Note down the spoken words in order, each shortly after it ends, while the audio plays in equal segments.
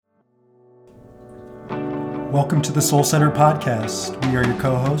Welcome to the Soul Center podcast. We are your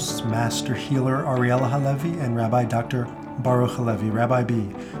co-hosts, Master Healer Ariella Halevi and Rabbi Dr. Baruch Halevi, Rabbi B,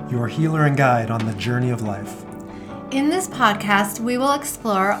 your healer and guide on the journey of life. In this podcast, we will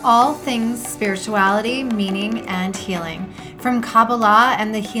explore all things spirituality, meaning, and healing, from Kabbalah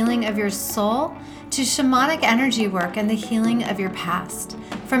and the healing of your soul to shamanic energy work and the healing of your past,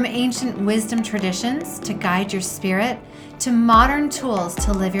 from ancient wisdom traditions to guide your spirit to modern tools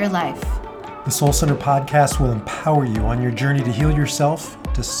to live your life. The Soul Center podcast will empower you on your journey to heal yourself,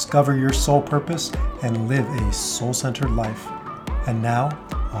 discover your soul purpose, and live a soul-centered life. And now,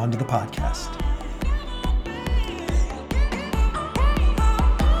 on to the podcast.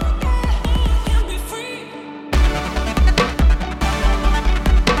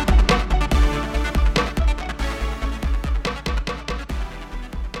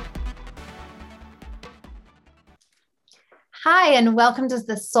 Hi, and welcome to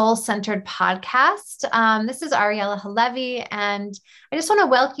the Soul Centered podcast. This is Ariella Halevi, and I just want to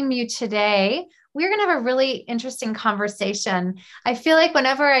welcome you today. We're going to have a really interesting conversation. I feel like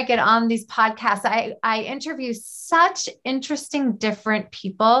whenever I get on these podcasts, I interview such interesting, different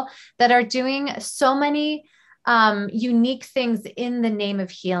people that are doing so many unique things in the name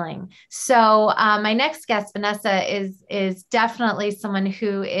of healing. So my next guest, Vanessa, is definitely someone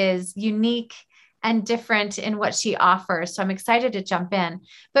who is unique and different in what she offers. So I'm excited to jump in.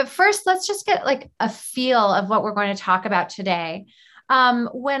 But first, let's just get like a feel of what we're going to talk about today.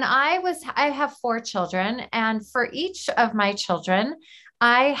 I have 4 children, and for each of my children,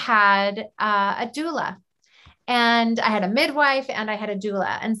 I had a doula, and I had a midwife, and I had a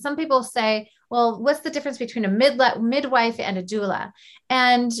doula. And some people say, well, what's the difference between a midwife and a doula?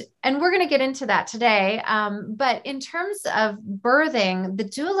 And we're going to get into that today. But in terms of birthing, the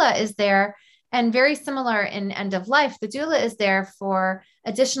doula is there. And very similar in end of life, the doula is there for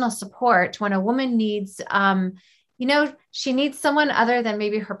additional support when a woman needs, she needs someone other than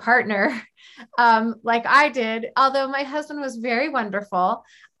maybe her partner, like I did. Although my husband was very wonderful,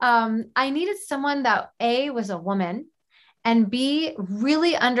 I needed someone that A, was a woman, and B,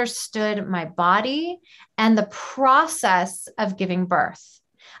 really understood my body and the process of giving birth.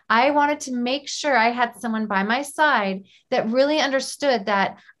 I wanted to make sure I had someone by my side that really understood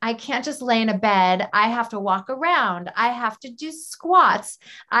that I can't just lay in a bed. I have to walk around. I have to do squats.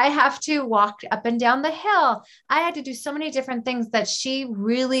 I have to walk up and down the hill. I had to do so many different things that she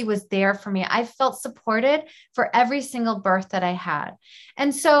really was there for me. I felt supported for every single birth that I had.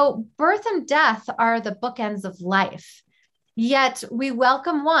 And so birth and death are the bookends of life. Yet we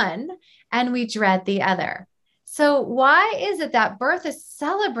welcome one and we dread the other. So why is it that birth is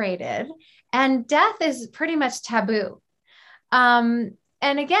celebrated and death is pretty much taboo? And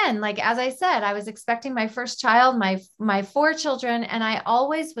again, like, as I said, I was expecting my first child, my 4 children, and I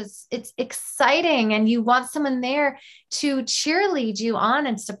always was, it's exciting. And you want someone there to cheerlead you on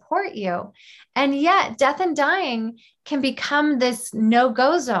and support you. And yet death and dying can become this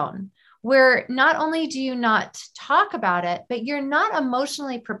no-go zone where not only do you not talk about it, but you're not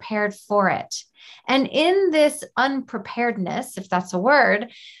emotionally prepared for it. And in this unpreparedness, if that's a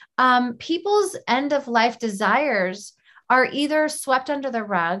word, people's end of life desires are either swept under the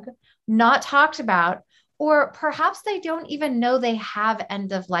rug, not talked about, or perhaps they don't even know they have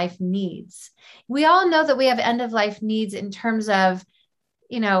end of life needs. We all know that we have end of life needs in terms of,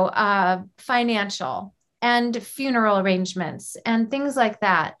 financial and funeral arrangements and things like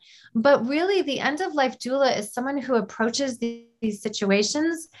that. But really, the end of life doula is someone who approaches these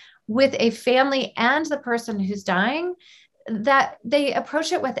situations with a family and the person who's dying, that they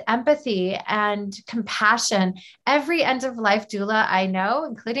approach it with empathy and compassion. Every end of life doula I know,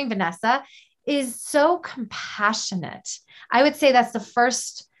 including Vanessa, is so compassionate. I would say that's the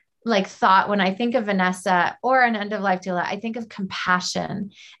first thought when I think of Vanessa or an end of life doula. I think of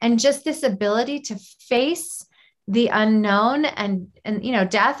compassion and just this ability to face the unknown, and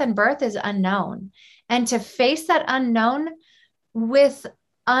death and birth is unknown, and to face that unknown with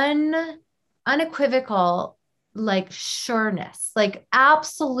unequivocal sureness,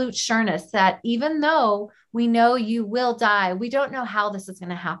 absolute sureness, that even though we know you will die, we don't know how this is going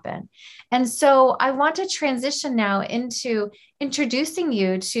to happen. And so I want to transition now into introducing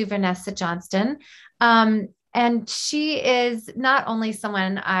you to Vanessa Johnston. And she is not only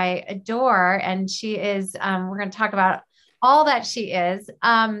someone I adore, and she is, we're going to talk about all that she is.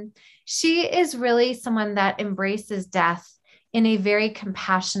 She is really someone that embraces death in a very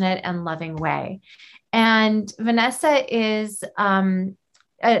compassionate and loving way. And Vanessa is an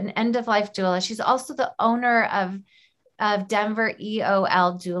end of life doula. She's also the owner of Denver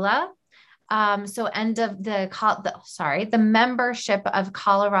EOL Doula. So the membership of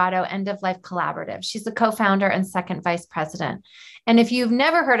Colorado End of Life Collaborative. She's the co-founder and second vice president. And if you've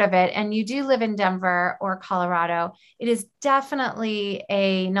never heard of it and you do live in Denver or Colorado, it is definitely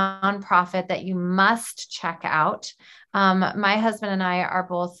a nonprofit that you must check out. My husband and I are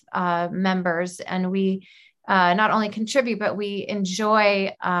both members, and we not only contribute, but we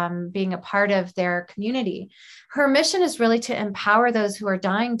enjoy being a part of their community. Her mission is really to empower those who are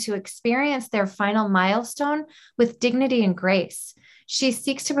dying to experience their final milestone with dignity and grace. She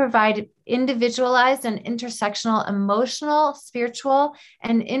seeks to provide individualized and intersectional emotional, spiritual,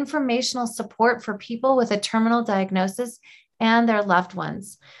 and informational support for people with a terminal diagnosis and their loved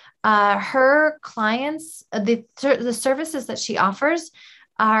ones. Her clients, the services that she offers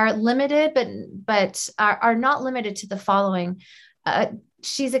are limited, but are not limited to the following.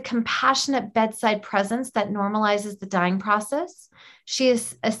 She's a compassionate bedside presence that normalizes the dying process. She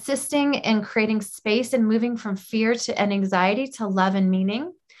is assisting in creating space and moving from fear and anxiety to love and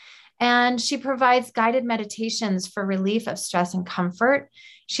meaning. And she provides guided meditations for relief of stress and comfort.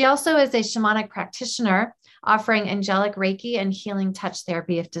 She also is a shamanic practitioner, offering angelic Reiki and healing touch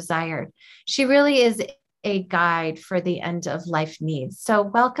therapy if desired. She really is a guide for the end of life needs. So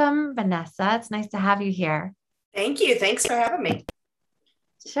welcome, Vanessa. It's nice to have you here. Thank you. Thanks for having me.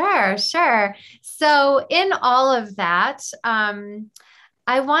 Sure. So in all of that,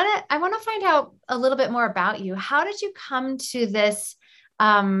 I want to find out a little bit more about you. How did you come to this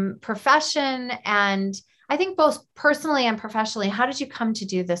profession? And I think both personally and professionally, how did you come to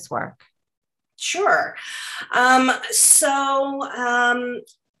do this work? Sure.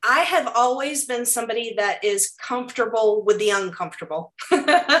 I have always been somebody that is comfortable with the uncomfortable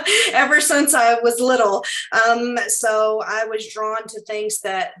ever since I was little. So I was drawn to things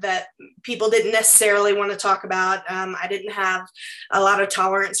that people didn't necessarily want to talk about. I didn't have a lot of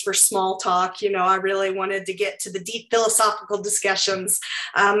tolerance for small talk. I really wanted to get to the deep philosophical discussions.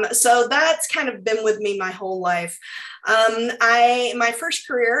 So that's kind of been with me my whole life. My first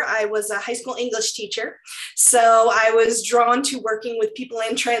career, I was a high school English teacher. So I was drawn to working with people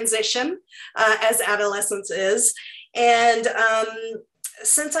in transition, as adolescence is. And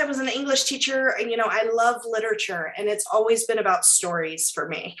since I was an English teacher, I love literature, and it's always been about stories for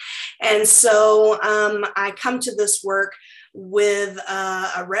me. And so I come to this work with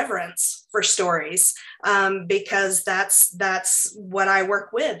a reverence for stories, because that's what I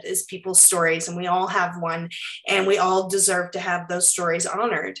work with, is people's stories, and we all have one, and we all deserve to have those stories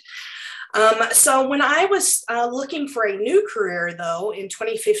honored. So when I was looking for a new career, though, in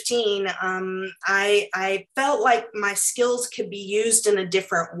 2015, I felt like my skills could be used in a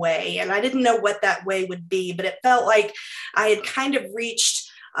different way, and I didn't know what that way would be, but it felt like I had kind of reached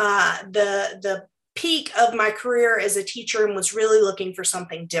the peak of my career as a teacher and was really looking for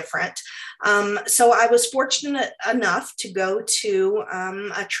something different. So I was fortunate enough to go to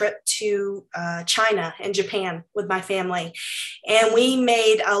a trip to China and Japan with my family. And we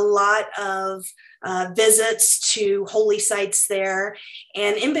made a lot of visits to holy sites there.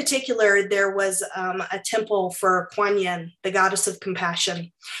 And in particular, there was a temple for Kuan Yin, the goddess of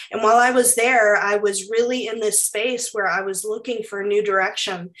compassion. And while I was there, I was really in this space where I was looking for a new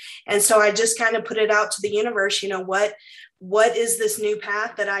direction. And so I just kind of put it out to the universe, what is this new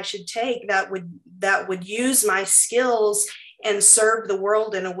path that I should take that would use my skills and serve the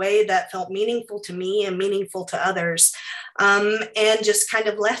world in a way that felt meaningful to me and meaningful to others. And just kind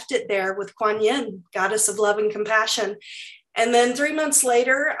of left it there with Kuan Yin, goddess of love and compassion. And then 3 months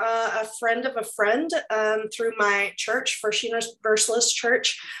later, a friend of a friend through my church, First Universalist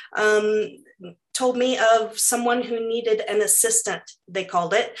Church, told me of someone who needed an assistant, they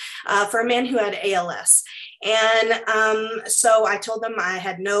called it, for a man who had ALS. And so I told them I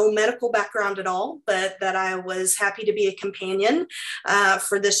had no medical background at all, but that I was happy to be a companion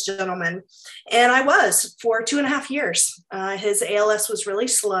for this gentleman. And I was for 2.5 years. His ALS was really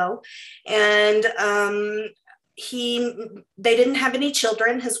slow, and they didn't have any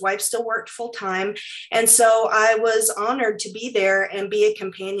children. His wife still worked full time. And so I was honored to be there and be a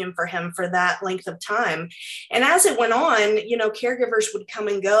companion for him for that length of time. And as it went on, caregivers would come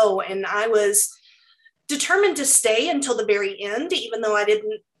and go, and I was determined to stay until the very end, even though I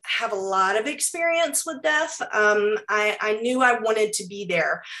didn't have a lot of experience with death. I knew I wanted to be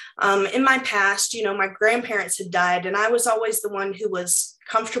there. In my past, my grandparents had died, and I was always the one who was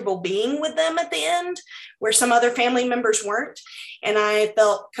comfortable being with them at the end, where some other family members weren't. And I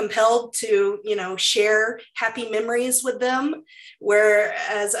felt compelled to, share happy memories with them,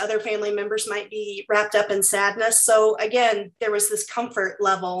 whereas other family members might be wrapped up in sadness. So again, there was this comfort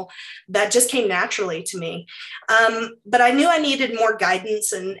level that just came naturally to me. But I knew I needed more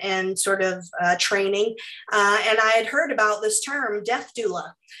guidance and sort of training. And I had heard about this term, death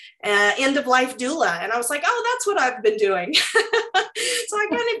doula. End of life doula. And I was like, oh, that's what I've been doing. So I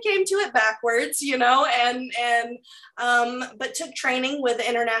kind of came to it backwards, but took training with the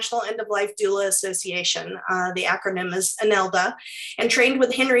International End of Life Doula Association. The acronym is ANELDA, and trained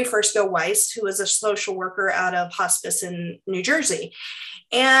with Henry Fursko Weiss, who was a social worker out of hospice in New Jersey.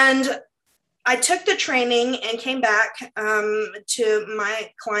 And I took the training and came back to my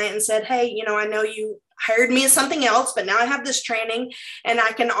client and said, hey, I know you hired me as something else, but now I have this training and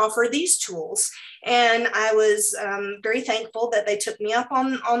I can offer these tools. And I was very thankful that they took me up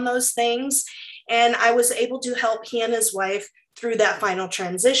on those things. And I was able to help he and his wife through that final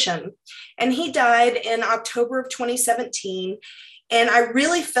transition. And he died in October of 2017. And I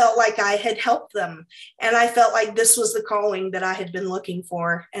really felt like I had helped them. And I felt like this was the calling that I had been looking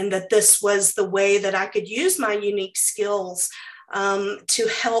for, and that this was the way that I could use my unique skills to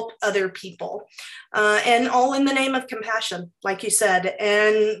help other people, and all in the name of compassion, like you said.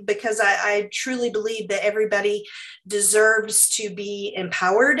 And because I truly believe that everybody deserves to be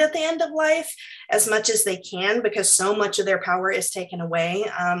empowered at the end of life as much as they can, because so much of their power is taken away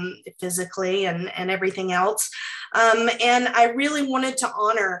physically and everything else. And I really wanted to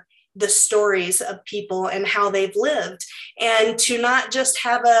honor the stories of people and how they've lived, and to not just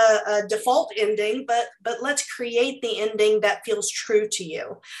have a default ending, but let's create the ending that feels true to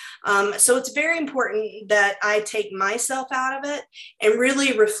you. So it's very important that I take myself out of it and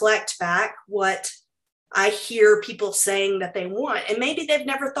really reflect back what I hear people saying that they want. And maybe they've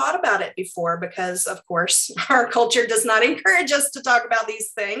never thought about it before, because of course our culture does not encourage us to talk about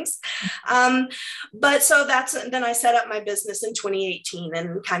these things. But so then I set up my business in 2018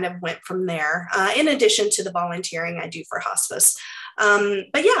 and kind of went from there, in addition to the volunteering I do for hospice.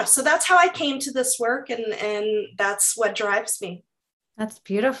 But yeah, so that's how I came to this work, and that's what drives me. That's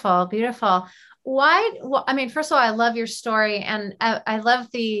beautiful. Beautiful. Why? Well, I mean, first of all, I love your story, and I love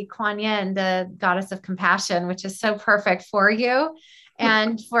the Kuan Yin, the goddess of compassion, which is so perfect for you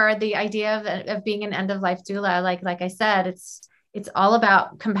and for the idea of being an end of life doula. Like I said, it's all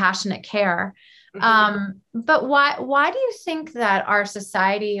about compassionate care. But why do you think that our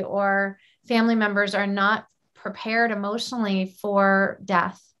society or family members are not prepared emotionally for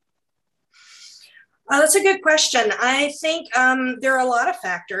death? That's a good question. I think there are a lot of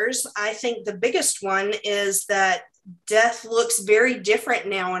factors. I think the biggest one is that death looks very different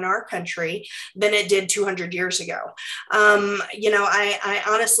now in our country than it did 200 years ago. I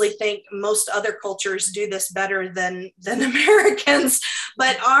honestly think most other cultures do this better than Americans,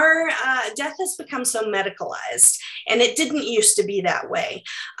 but our death has become so medicalized, and it didn't used to be that way.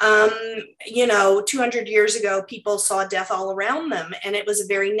 200 years ago, people saw death all around them, and it was a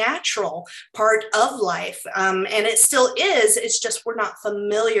very natural part of life. And it still is. It's just we're not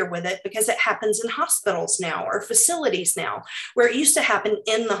familiar with it because it happens in hospitals now or facilities now, where it used to happen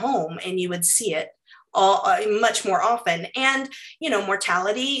in the home and you would see it all much more often. And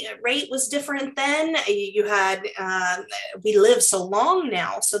mortality rate was different then. You had we live so long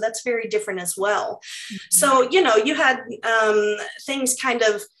now, so that's very different as well. So you had things kind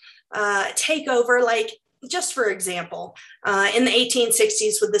of take over, like, just for example, in the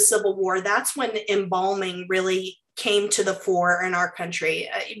 1860s with the Civil War, that's when embalming really came to the fore in our country.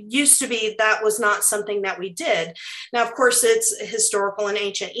 It used to be that was not something that we did. Now, of course, it's historical in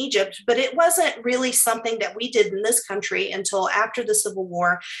ancient Egypt, but it wasn't really something that we did in this country until after the Civil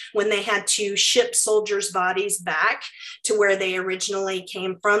War, when they had to ship soldiers' bodies back to where they originally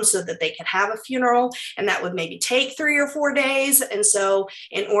came from so that they could have a funeral. And that would maybe take 3 or 4 days. And so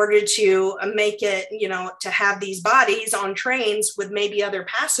in order to make it, to have these bodies on trains with maybe other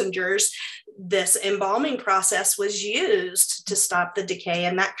passengers, this embalming process was used to stop the decay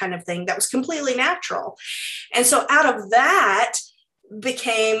and that kind of thing. That was completely natural. And so out of that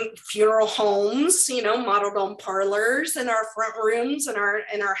became funeral homes, modeled on parlors in our front rooms in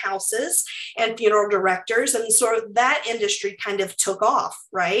our houses, and funeral directors. And so that industry kind of took off,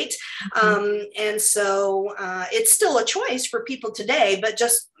 right? And so it's still a choice for people today, but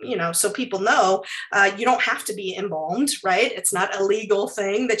just, so people know, you don't have to be embalmed, right? It's not a legal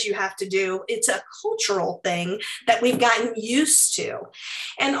thing that you have to do. It's a cultural thing that we've gotten used to.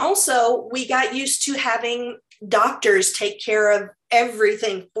 And also we got used to having doctors take care of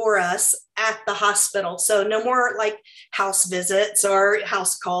everything for us at the hospital. So no more like house visits or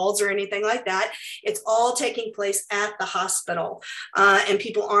house calls or anything like that. It's all taking place at the hospital. And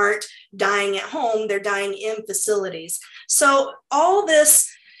people aren't dying at home, they're dying in facilities. So all this,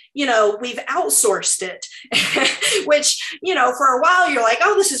 we've outsourced it, which, for a while you're like,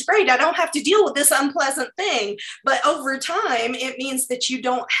 oh, this is great. I don't have to deal with this unpleasant thing. But over time, it means that you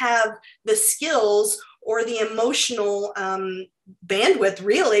don't have the skills or the emotional bandwidth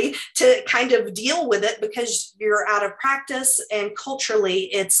really to kind of deal with it because you're out of practice and culturally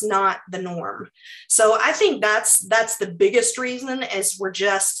it's not the norm. So I think that's the biggest reason is we're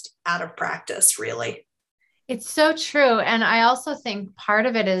just out of practice, really. It's so true. And I also think part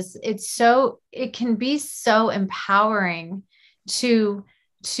of it is it can be so empowering to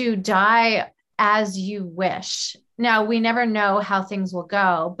die as you wish. Now, we never know how things will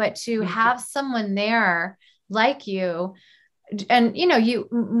go, but to have someone there like you, and,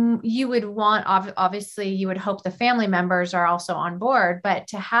 you would want, obviously you would hope the family members are also on board, but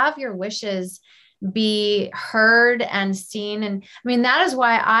to have your wishes be heard and seen. And I mean, that is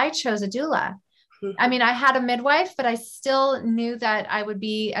why I chose a doula. I mean, I had a midwife, but I still knew that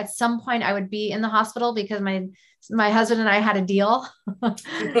at some point I would be in the hospital because my husband and I had a deal. I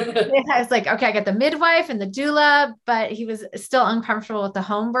was like, okay, I got the midwife and the doula, but he was still uncomfortable with the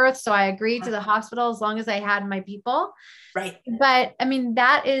home birth. So I agreed to the hospital as long as I had my people. Right. But I mean,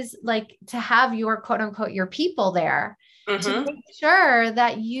 that is like to have your quote unquote, your people there to make sure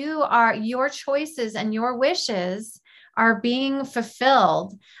that your choices and your wishes are being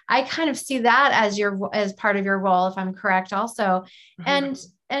fulfilled. I kind of see that as part of your role, if I'm correct also. And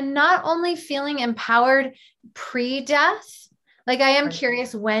not only feeling empowered pre-death, like I am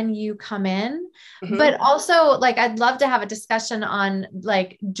curious when you come in, but also like, I'd love to have a discussion on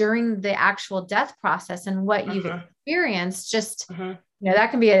like during the actual death process and what you've experienced. Just,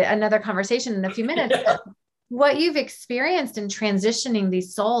 that can be another conversation in a few minutes. What you've experienced in transitioning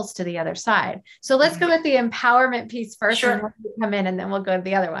these souls to the other side. So let's go with the empowerment piece first, and we'll come in, and then we'll go to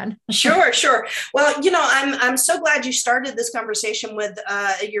the other one. Sure. Well, I'm so glad you started this conversation with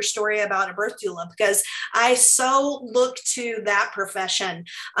your story about a birth doula, because I so look to that profession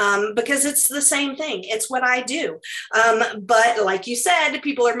because it's the same thing. It's what I do. But like you said,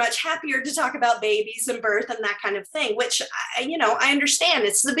 people are much happier to talk about babies and birth and that kind of thing, which I understand.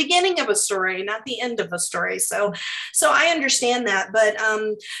 It's the beginning of a story, not the end of a story. So I understand that, but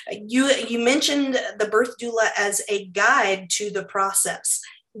you mentioned the birth doula as a guide to the process.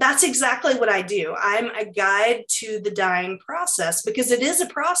 That's exactly what I do. I'm a guide to the dying process because it is a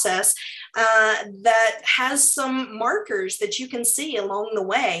process that has some markers that you can see along the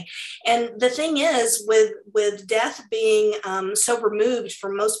way. And the thing is, with death being so removed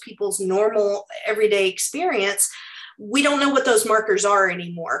from most people's normal everyday experience, we don't know what those markers are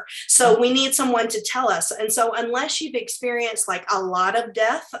anymore. So we need someone to tell us. And so unless you've experienced like a lot of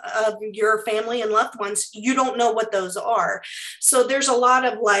death of your family and loved ones, you don't know what those are. So there's a lot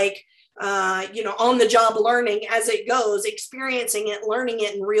of like, on the job learning as it goes, experiencing it, learning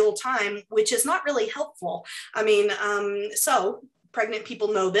it in real time, which is not really helpful. I mean, so pregnant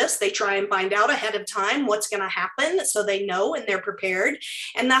people know this. They try and find out ahead of time what's going to happen so they know and they're prepared.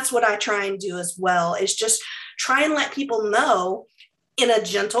 And that's what I try and do as well, is just try and let people know in a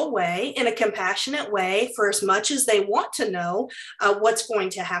gentle way, in a compassionate way, for as much as they want to know what's going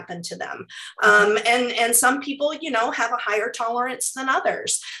to happen to them. And some people, have a higher tolerance than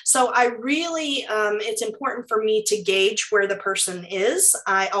others. So I really, it's important for me to gauge where the person is.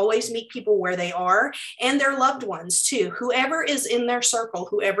 I always meet people where they are, and their loved ones too, whoever is in their circle,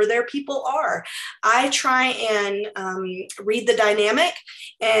 whoever their people are. I try and read the dynamic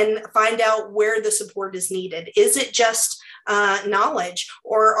and find out where the support is needed. Is it just knowledge,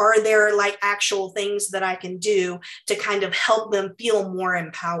 or are there like actual things that I can do to kind of help them feel more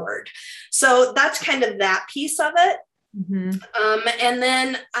empowered? So that's kind of that piece of it. And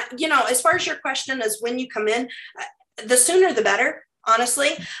then, as far as your question is when you come in, the sooner the better.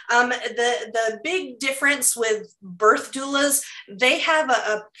 Honestly, the big difference with birth doulas, they have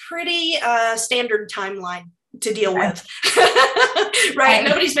a pretty standard timeline to deal with, right?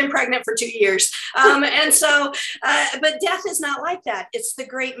 Nobody's been pregnant for 2 years. And so, but death is not like that. It's the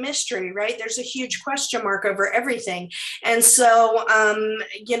great mystery, right? There's a huge question mark over everything. And so,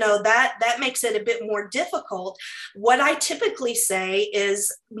 that makes it a bit more difficult. What I typically say is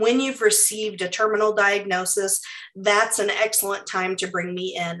when you've received a terminal diagnosis, that's an excellent time to bring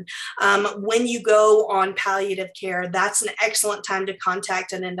me in. When you go on palliative care, that's an excellent time to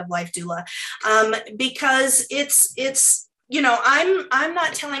contact an end-of-life doula, because it's I'm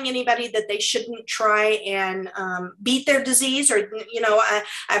not telling anybody that they shouldn't try and beat their disease, or, I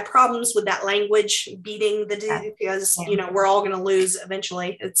have problems with that language, beating the disease, because, we're all going to lose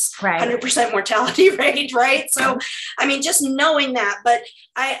eventually. It's right. 100% mortality rate, right? So, I mean, just knowing that, but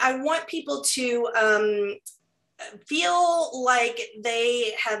I want people to feel like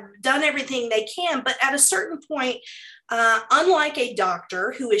they have done everything they can, but at a certain point, unlike a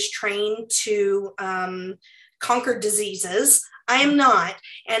doctor who is trained to conquer diseases, I am not.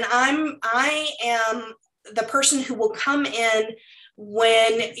 And I am the person who will come in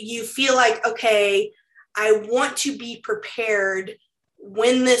when you feel like, okay, I want to be prepared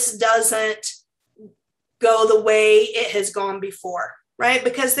when this doesn't go the way it has gone before, right?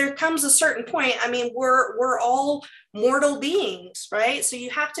 Because there comes a certain point. I mean, we're all mortal beings, right? So you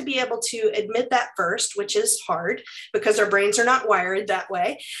have to be able to admit that first, which is hard because our brains are not wired that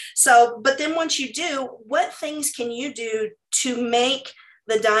way. So, but then once you do, what things can you do to make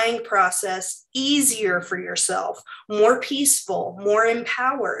the dying process easier for yourself, more peaceful, more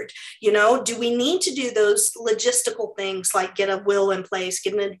empowered? Do we need to do those logistical things like get a will in place,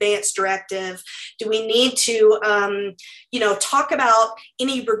 get an advance directive? Do we need to, talk about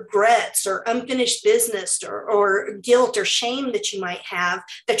any regrets or unfinished business or guilt or shame that you might have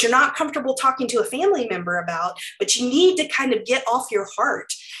that you're not comfortable talking to a family member about, but you need to kind of get off your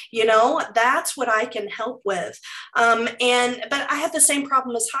heart? That's what I can help with. But I have the same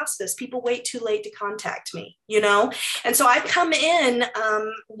problem as hospice. People wait too late to contact me, and so I come in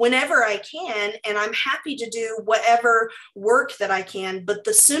whenever I can, and I'm happy to do whatever work that I can. But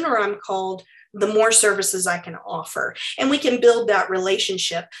the sooner I'm called, the more services I can offer, and we can build that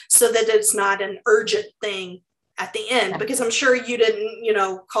relationship so that it's not an urgent thing at the end, because I'm sure you didn't,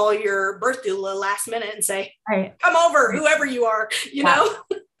 call your birth doula last minute and say, right, come over, whoever you are, know?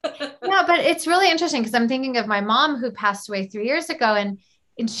 Yeah, but it's really interesting because I'm thinking of my mom who passed away 3 years ago,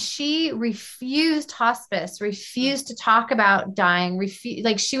 and she refused hospice, refused to talk about dying,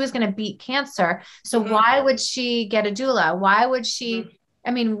 like she was going to beat cancer. So why would she get a doula? Why would she?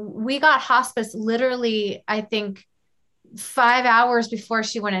 I mean, we got hospice literally, I think 5 hours before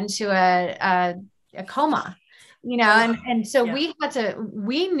she went into a coma, and so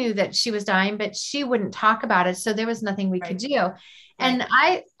we knew that she was dying, but she wouldn't talk about it. So there was nothing we could do. And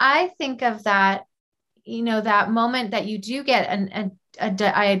I think of that, that moment that you do get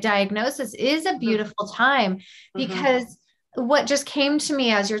a diagnosis is a beautiful time, because what just came to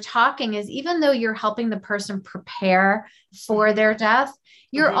me as you're talking is, even though you're helping the person prepare for their death,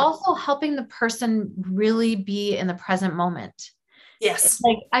 you're also helping the person really be in the present moment. Yes.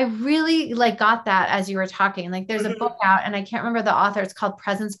 Like, I really got that as you were talking. Like, there's a book out, and I can't remember the author. It's called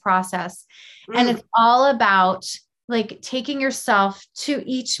Presence Process. And it's all about taking yourself to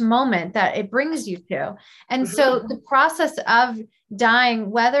each moment that it brings you to. And so the process of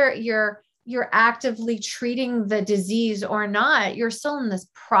dying, whether you're actively treating the disease or not, you're still in this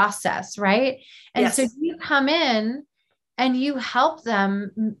process, right? And so you come in and you help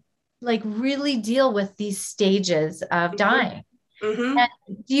them really deal with these stages of dying. And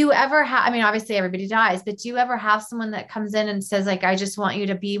do you ever have, I mean, obviously everybody dies, but do you ever have someone that comes in and says, I just want you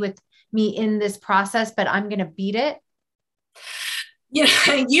to be with me in this process, but I'm going to beat it?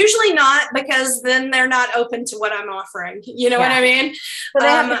 Usually not, because then they're not open to what I'm offering. You know what I mean?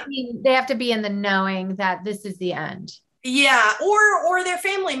 So they have to be in the knowing that this is the end. Yeah. Or their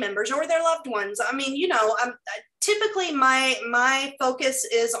family members or their loved ones. I mean, typically my focus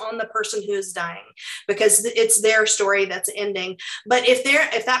is on the person who is dying, because it's their story that's ending. But if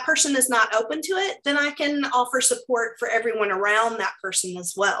that person is not open to it, then I can offer support for everyone around that person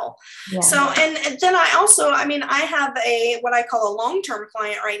as well. Yeah. So, and then I have what I call a long-term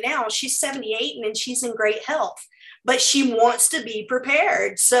client right now. She's 78 and she's in great health, but she wants to be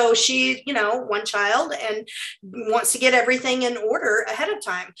prepared. So she, one child, and wants to get everything in order ahead of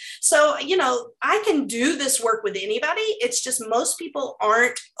time. So, I can do this work with anybody. It's just most people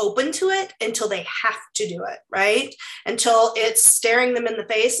aren't open to it until they have to do it, right? Until it's staring them in the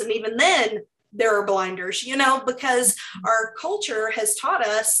face. And even then, there are blinders, because our culture has taught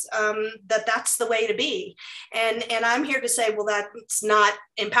us that that's the way to be. And I'm here to say, well, that's not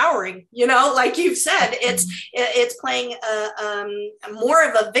empowering, like you've said, it's playing more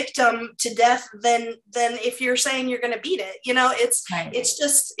of a victim to death than if you're saying you're going to beat it.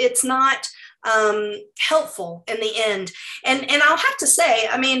 It's not helpful in the end. And I'll have to say,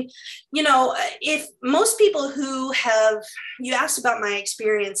 if most people who you asked about my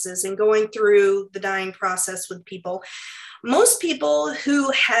experiences and going through the dying process with people, most people who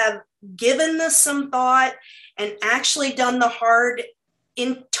have given this some thought and actually done the hard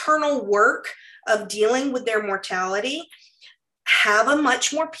internal work of dealing with their mortality, have a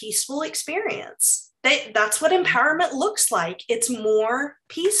much more peaceful experience. That's what empowerment looks like. It's more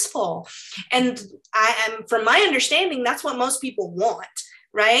peaceful. And I am, from my understanding, that's what most people want,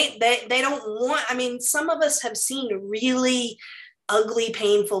 right? They don't want, I mean, some of us have seen really ugly,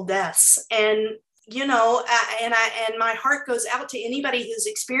 painful deaths. And and my heart goes out to anybody who's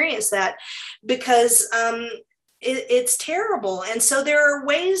experienced that, because it's terrible. And so there are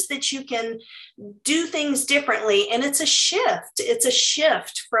ways that you can do things differently. And it's a shift. It's a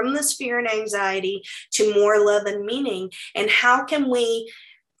shift from this fear and anxiety to more love and meaning. And how can we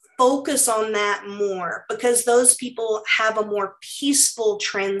focus on that more? Because those people have a more peaceful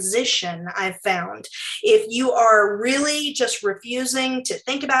transition, I've found. If you are really just refusing to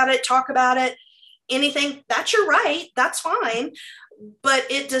think about it, talk about it, anything, that's your right, that's fine. But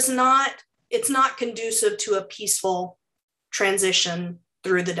it's not conducive to a peaceful transition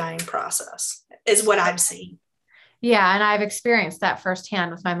through the dying process, is what I've seen. Yeah. And I've experienced that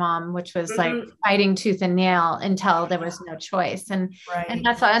firsthand with my mom, which was like fighting tooth and nail until there was no choice. And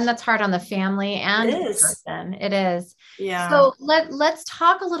that's hard on the family and the person. It is. Yeah. So let's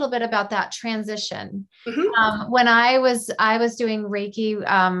talk a little bit about that transition. When I was doing Reiki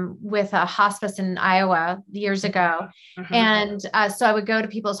with a hospice in Iowa years ago. And so I would go to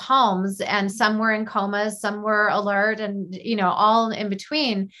people's homes, and some were in comas, some were alert, and, all in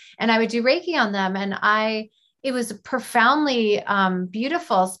between. And I would do Reiki on them. And it was profoundly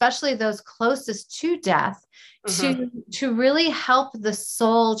beautiful, especially those closest to death, to really help the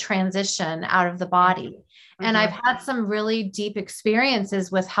soul transition out of the body. And I've had some really deep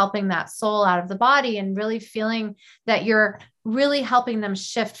experiences with helping that soul out of the body, and really feeling that you're really helping them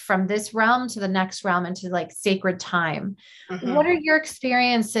shift from this realm to the next realm into like sacred time. What are your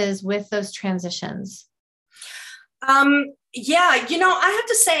experiences with those transitions? Yeah, I have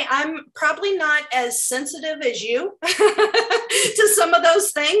to say, I'm probably not as sensitive as you to some of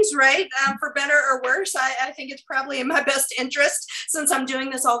those things, right? For better or worse, I think it's probably in my best interest, since I'm doing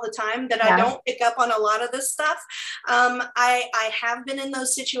this all the time, that I don't pick up on a lot of this stuff. I have been in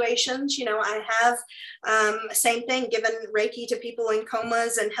those situations. I have, same thing, given Reiki to people in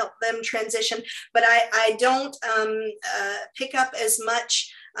comas and help them transition, but I don't pick up as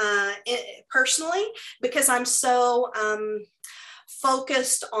much personally, because I'm so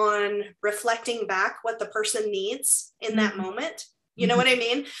focused on reflecting back what the person needs in that moment. You know what I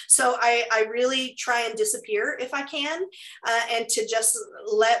mean? So I really try and disappear if I can, and to just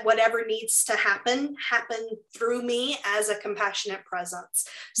let whatever needs to happen through me as a compassionate presence.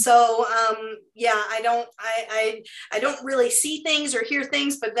 So I don't really see things or hear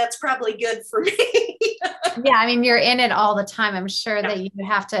things, but that's probably good for me. Yeah, I mean, you're in it all the time. I'm sure that you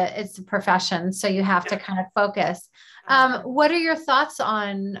have to, it's a profession, so you have to kind of focus. What are your thoughts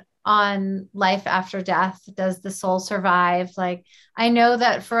on life after death? Does the soul survive? Like, I know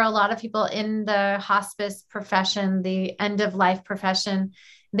that for a lot of people in the hospice profession, the end of life profession,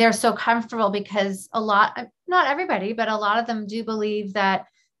 they're so comfortable because not everybody, but a lot of them do believe that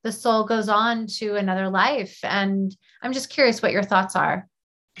the soul goes on to another life. And I'm just curious what your thoughts are.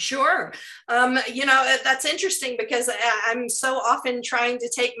 Sure. That's interesting, because I'm so often trying to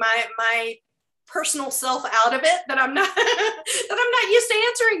take my personal self out of it that I'm not used to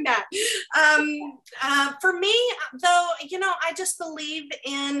answering that. For me, though, I just believe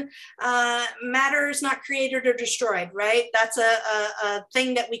in matter is not created or destroyed, right? That's a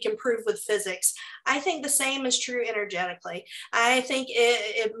thing that we can prove with physics. I think the same is true energetically. I think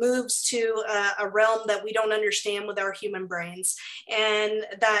it moves to a realm that we don't understand with our human brains. And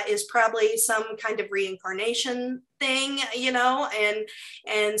that is probably some kind of reincarnation thing,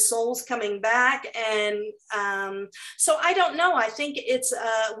 and souls coming back. And so I don't know. I think it's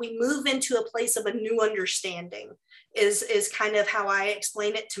we move into a place of a new understanding is kind of how I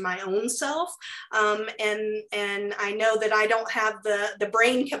explain it to my own self. And I know that I don't have the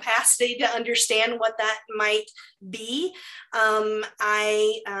brain capacity to understand what that might be.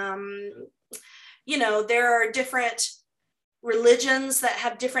 There are different religions that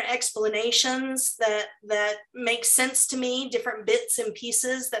have different explanations that make sense to me, different bits and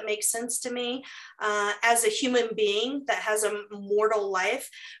pieces that make sense to me as a human being that has a mortal life.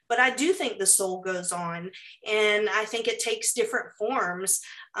 But I do think the soul goes on, and I think it takes different forms,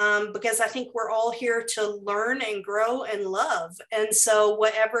 because I think we're all here to learn and grow and love. And so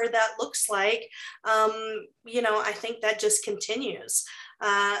whatever that looks like, I think that just continues.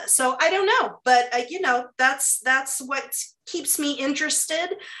 So I don't know, but that's what keeps me interested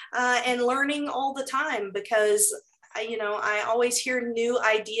and learning all the time, because I always hear new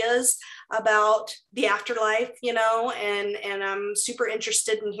ideas about the afterlife, and I'm super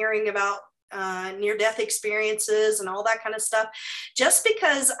interested in hearing about near-death experiences and all that kind of stuff, just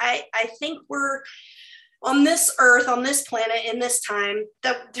because I think we're on this earth, on this planet, in this time,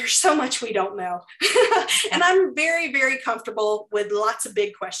 that there's so much we don't know. And I'm very, very comfortable with lots of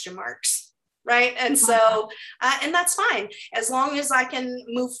big question marks. Right. And so, and that's fine. As long as I can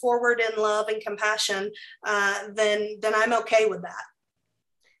move forward in love and compassion, then I'm okay with that.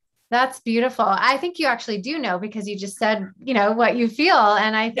 That's beautiful. I think you actually do know, because you just said, what you feel.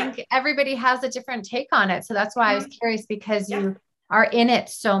 And I think everybody has a different take on it. So that's why I was curious, because you are in it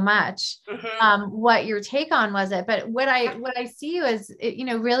so much, what your take on was it. But what I see you as,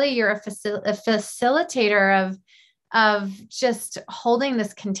 really you're a facilitator of just holding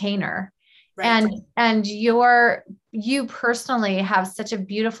this container. Right. And you personally have such a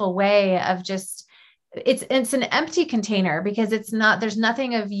beautiful way of just, it's an empty container, because there's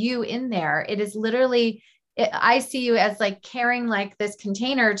nothing of you in there. It is literally, I see you as like carrying like this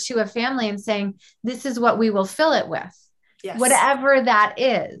container to a family and saying, this is what we will fill it with. Yes. Whatever that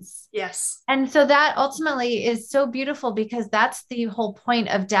is. Yes. And so that ultimately is so beautiful, because that's the whole point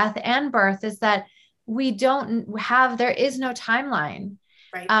of death and birth, is that there is no timeline.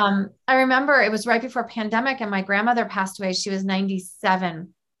 Right. I remember it was right before pandemic, and my grandmother passed away. She was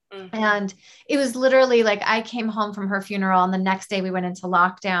 97. Mm-hmm. And it was literally like, I came home from her funeral and the next day we went into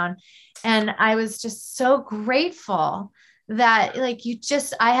lockdown, and I was just so grateful that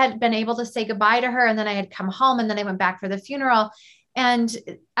I had been able to say goodbye to her, and then I had come home, and then I went back for the funeral. And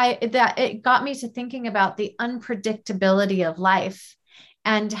it got me to thinking about the unpredictability of life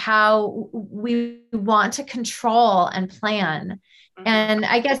and how we want to control and plan. And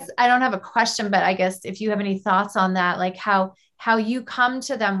I guess I don't have a question, but I guess if you have any thoughts on that, like how you come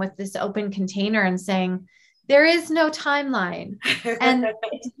to them with this open container and saying, there is no timeline. And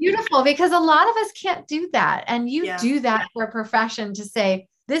it's beautiful, because a lot of us can't do that. And you do that for a profession, to say,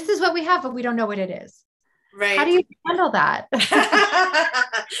 this is what we have, but we don't know what it is. Right. How do you handle that?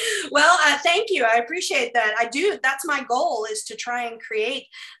 Well, thank you. I appreciate that. I do. That's my goal, is to try and create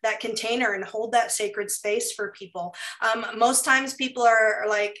that container and hold that sacred space for people. Most times people are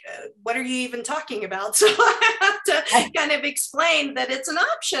like, what are you even talking about? So I have to kind of explain that it's an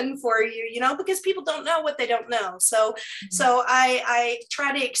option for you, because people don't know what they don't know. So I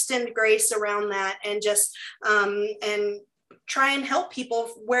try to extend grace around that, and just, and try and help people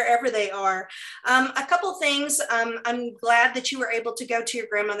wherever they are. A couple things. I'm glad that you were able to go to your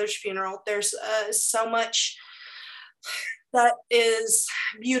grandmother's funeral. There's so much that is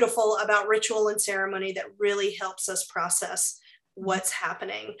beautiful about ritual and ceremony that really helps us process what's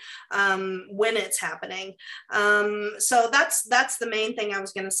happening, when it's happening. So that's the main thing I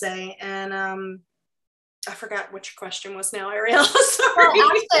was going to say. And I forgot what your question was now, Ariel. Sorry.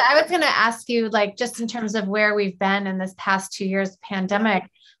 Well, actually, I was going to ask you, just in terms of where we've been in this past 2 years pandemic,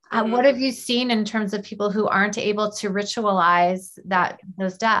 what have you seen in terms of people who aren't able to ritualize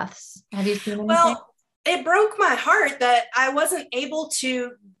those deaths? Have you seen anything? Well, it broke my heart that I wasn't able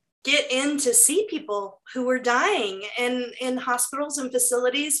to get in to see people who were dying in hospitals and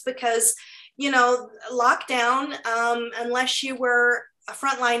facilities, because, lockdown, unless you were a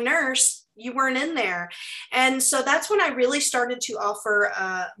frontline nurse, you weren't in there. And so that's when I really started to offer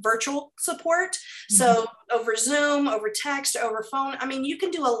virtual support. Mm-hmm. So over Zoom, over text, over phone. I mean, you can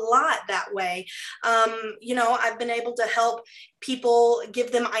do a lot that way. I've been able to help people,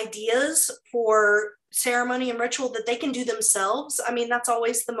 give them ideas for ceremony and ritual that they can do themselves. I mean, that's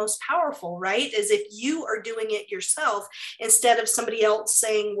always the most powerful, right? Is if you are doing it yourself instead of somebody else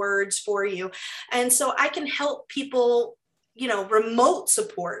saying words for you. And so I can help people, remote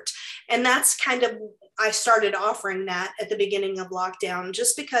support. And that's kind of, I started offering that at the beginning of lockdown,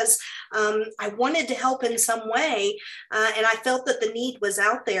 just because I wanted to help in some way. And I felt that the need was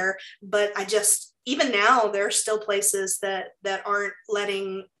out there, but even now, there are still places that aren't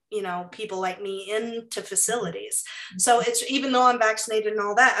letting, people like me into facilities. So it's, even though I'm vaccinated and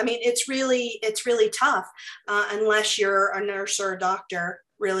all that, I mean, it's really tough unless you're a nurse or a doctor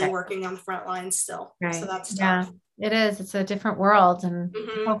really working on the front lines still. Right. So that's tough. Yeah. It is. It's a different world. And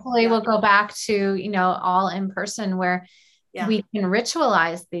hopefully we'll go back to, all in person where we can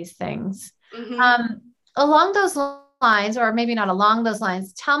ritualize these things. Along those lines, or maybe not along those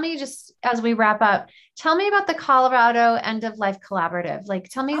lines, tell me, just as we wrap up, tell me about the Colorado End of Life Collaborative.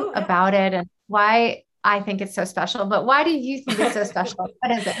 Tell me about it and why I think it's so special, but why do you think it's so special?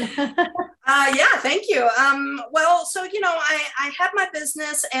 What is it? Thank you. Well, so, I had my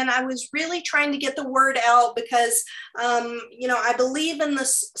business and I was really trying to get the word out because, I believe in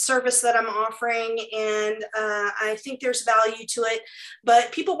this service that I'm offering and I think there's value to it,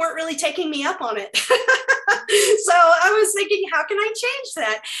 but people weren't really taking me up on it. So I was thinking, how can I change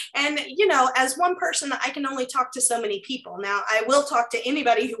that? And, as one person, I can only talk to so many people. Now, I will talk to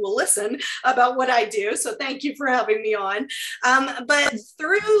anybody who will listen about what I do. So thank you for having me on. But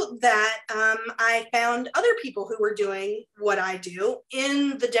through that, I found other people who were doing what I do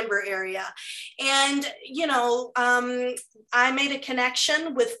in the Denver area. And, I made a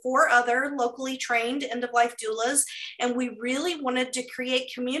connection with 4 other locally trained end-of-life doulas, and we really wanted to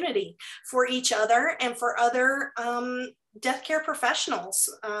create community for each other and for other death care professionals,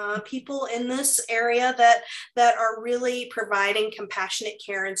 people in this area that are really providing compassionate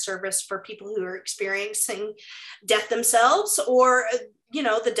care and service for people who are experiencing death themselves or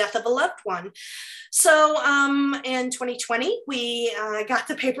the death of a loved one. So in 2020, we got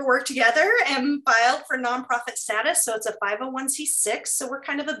the paperwork together and filed for nonprofit status. So it's a 501c6. So we're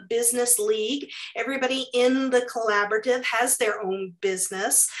kind of a business league. Everybody in the collaborative has their own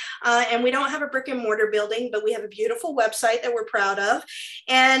business. And we don't have a brick and mortar building, but we have a beautiful website that we're proud of.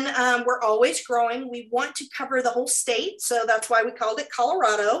 And we're always growing. We want to cover the whole state. So that's why we called it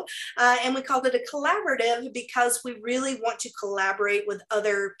Colorado. And we called it a collaborative because we really want to collaborate with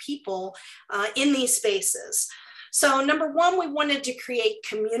other people in these spaces. So number one, we wanted to create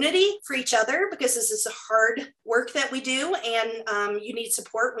community for each other because this is a hard work that we do, and you need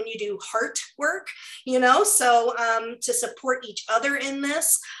support when you do heart work, so to support each other in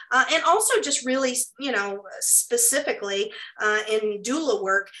this, and also just really, specifically in doula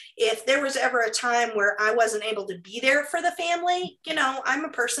work, if there was ever a time where I wasn't able to be there for the family, I'm a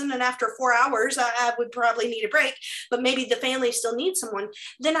person, and after 4 hours, I would probably need a break, but maybe the family still needs someone,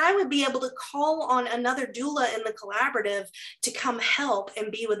 then I would be able to call on another doula in the collaborative to come help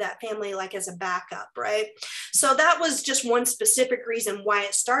and be with that family, like as a backup, right? So that was just one specific reason why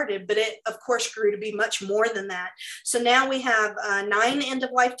it started, but it of course grew to be much more than that. So now we have 9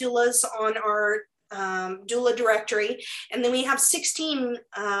 end-of-life doulas on our doula directory, and then we have 16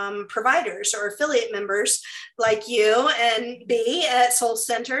 providers or affiliate members like you and B at Soul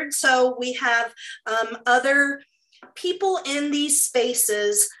Centered. So we have other people in these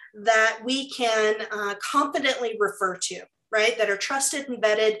spaces that we can confidently refer to, right? That are trusted and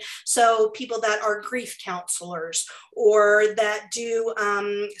vetted. So people that are grief counselors or that do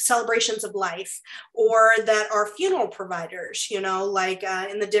celebrations of life or that are funeral providers, like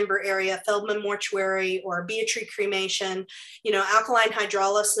in the Denver area, Feldman Mortuary or Beatrice Cremation, alkaline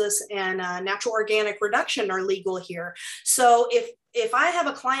hydrolysis and natural organic reduction are legal here. So if I have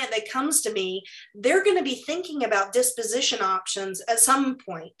a client that comes to me, they're going to be thinking about disposition options at some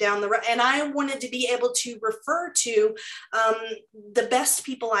point down the road. And I wanted to be able to refer to the best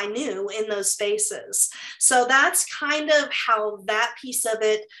people I knew in those spaces. So that's kind of how that piece of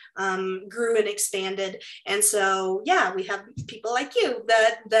it grew and expanded. And so, yeah, we have people like you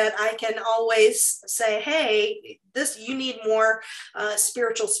that I can always say, hey, you need more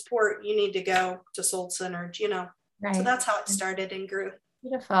spiritual support. You need to go to Soul Centered, Right. So that's how it started and grew.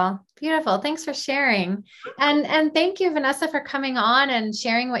 Beautiful. Beautiful. Thanks for sharing. And thank you, Vanessa, for coming on and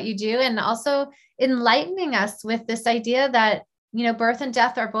sharing what you do and also enlightening us with this idea that, birth and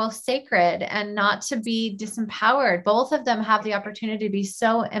death are both sacred and not to be disempowered. Both of them have the opportunity to be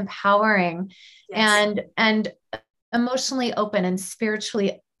so empowering. Yes. and emotionally open and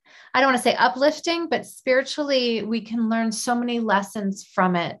spiritually, I don't want to say uplifting, but spiritually, we can learn so many lessons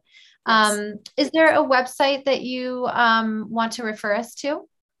from it. Yes. Is there a website that you want to refer us to?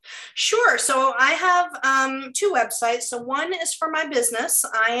 Sure. So I have 2 websites. So one is for my business.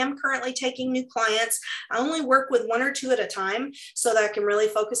 I am currently taking new clients. I only work with 1 or 2 at a time so that I can really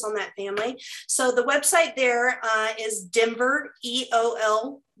focus on that family. So the website there is Denver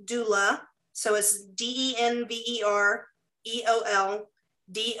EOL Doula. So it's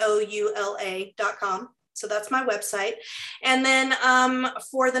DenverEOLDoula.com. So that's my website. And then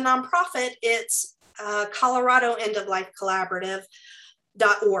for the nonprofit, it's Colorado End of Life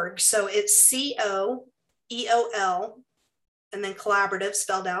Collaborative.org. So it's COEOL and then collaborative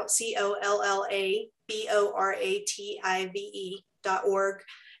spelled out COLLABORATIVE.org.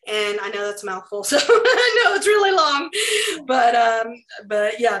 And I know that's a mouthful, so I know it's really long, but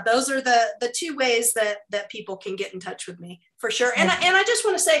yeah, those are the 2 ways that people can get in touch with me for sure. And I just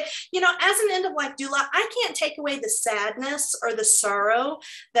want to say, as an end-of-life doula, I can't take away the sadness or the sorrow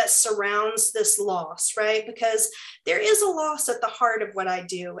that surrounds this loss, right? Because there is a loss at the heart of what I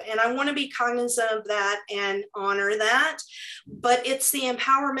do. And I want to be cognizant of that and honor that, but it's the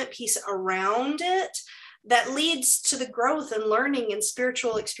empowerment piece around it that leads to the growth and learning and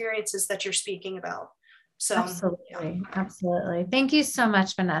spiritual experiences that you're speaking about. So absolutely. Absolutely. Thank you so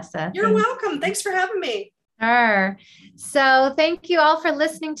much, Vanessa. You're welcome. Thanks for having me. Sure. So thank you all for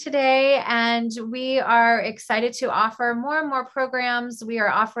listening today. And we are excited to offer more and more programs. We are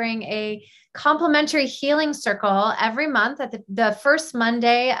offering a complimentary healing circle every month at the first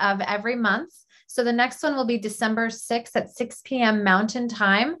Monday of every month. So the next one will be December 6th at 6 p.m. Mountain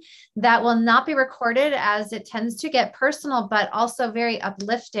Time. That will not be recorded as it tends to get personal, but also very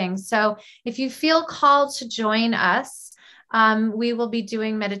uplifting. So if you feel called to join us, we will be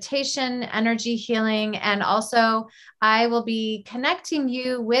doing meditation, energy healing, and also I will be connecting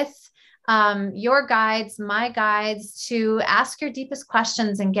you with your guides, my guides, to ask your deepest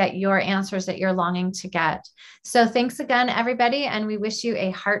questions and get your answers that you're longing to get. So thanks again, everybody, and we wish you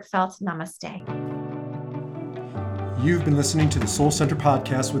a heartfelt namaste. You've been listening to the Soul Center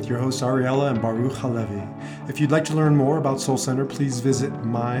podcast with your hosts Ariella and Baruch Halevi. If you'd like to learn more about Soul Center, please visit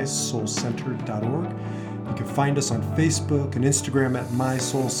mysoulcenter.org. You can find us on Facebook and Instagram at My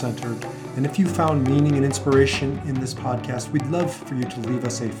Soul Center. And if you found meaning and inspiration in this podcast, we'd love for you to leave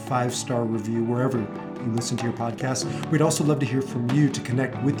us a 5-star review wherever you listen to your podcast. We'd also love to hear from you, to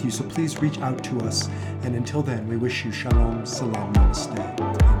connect with you. So please reach out to us. And until then, we wish you shalom, salam, namaste.